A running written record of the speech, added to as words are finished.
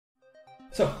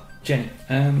So, Jenny,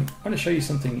 I'm going to show you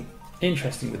something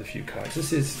interesting with a few cards.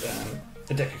 This is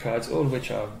a deck of cards, all of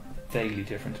which are vaguely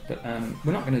different, but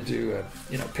we're not going to do a,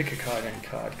 pick a card, any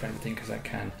card kind of thing, because that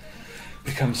can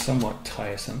become somewhat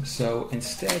tiresome. So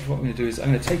instead, what I'm going to do is I'm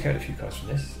going to take out a few cards from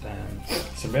this,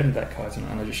 some red and black cards, and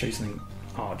I'll just show you something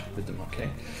odd with them, okay?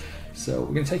 So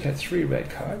we're going to take out 3 red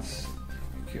cards,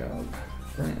 go,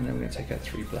 right, and then we're going to take out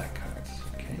 3 black cards,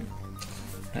 okay?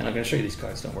 And I'm going to show you these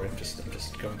cards, don't worry, I'm just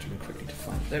going through them quickly to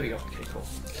find. There we go, okay, cool.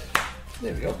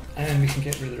 There we go, and we can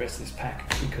get rid of the rest of this pack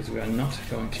because we are not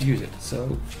going to use it.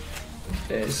 So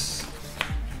there's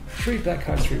 3 black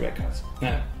cards, 3 red cards.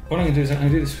 Now, what I'm going to do is I'm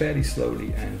going to do this fairly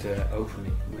slowly and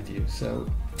openly with you. So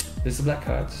there's the black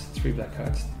cards, 3 black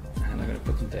cards, and I'm going to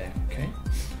put them there, okay?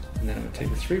 And then I'm going to take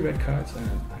the 3 red cards and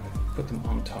I'm going to put them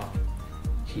on top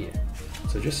here.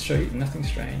 So just to show you, nothing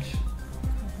strange.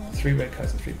 3 red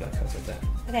cards and 3 black cards like that.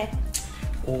 Okay.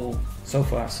 All so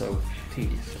far so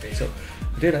tedious. Okay, so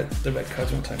we did the red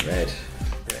cards one time. Red,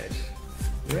 red,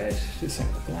 red. Do the same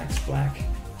with the blacks. Black,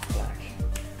 black,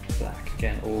 black.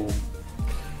 Again, all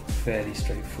fairly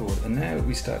straightforward. And now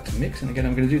we start to mix. And again,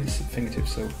 I'm going to do this at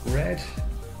fingertips. So red,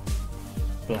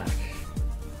 black,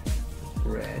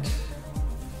 red,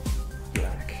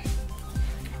 black,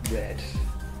 red,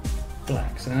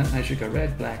 black. So now I should go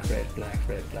red, black, red, black,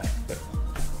 red, black. But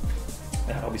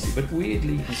obviously, but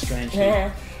weirdly and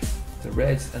strangely, the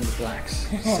reds and the blacks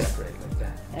separate like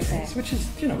that. Okay. So which is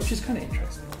kind of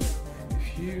interesting.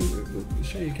 We'll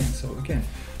show you again. So again,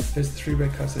 there's 3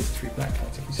 red cards, there's 3 black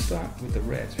cards. If we start with the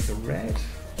reds, we go red,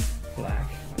 black.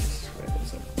 I'll just square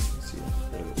those up. Let's see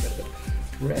a little bit better.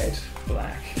 Red,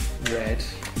 black, red,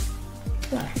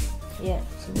 black. Yeah.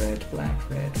 So red, black,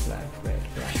 red, black, red,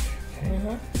 black.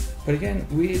 Okay. But again,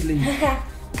 weirdly,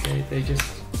 they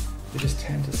just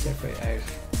tend to separate out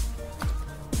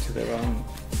to their own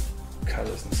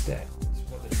colours instead.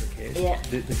 That's what the trick is. Yeah.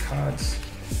 The cards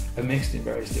are mixed in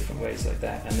various different ways like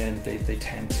that, and then they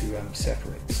tend to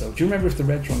separate. So do you remember if the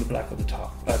reds are on the black or the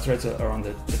top? The reds are on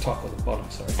the top or the bottom,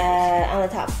 sorry. On the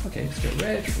top. Okay, let's go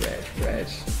red, red, red,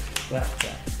 black,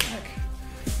 black, black.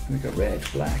 And we go red,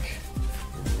 black,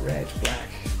 red, black,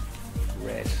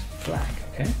 red, black,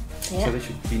 okay? Yeah. So they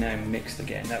should be now mixed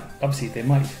again. Now, obviously, they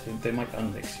might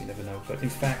unmix. You never know. But in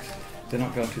fact, they're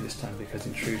not going to this time because,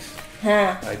 in truth,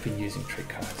 I've been using trick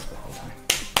cards the whole time.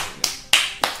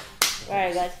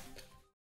 Very good.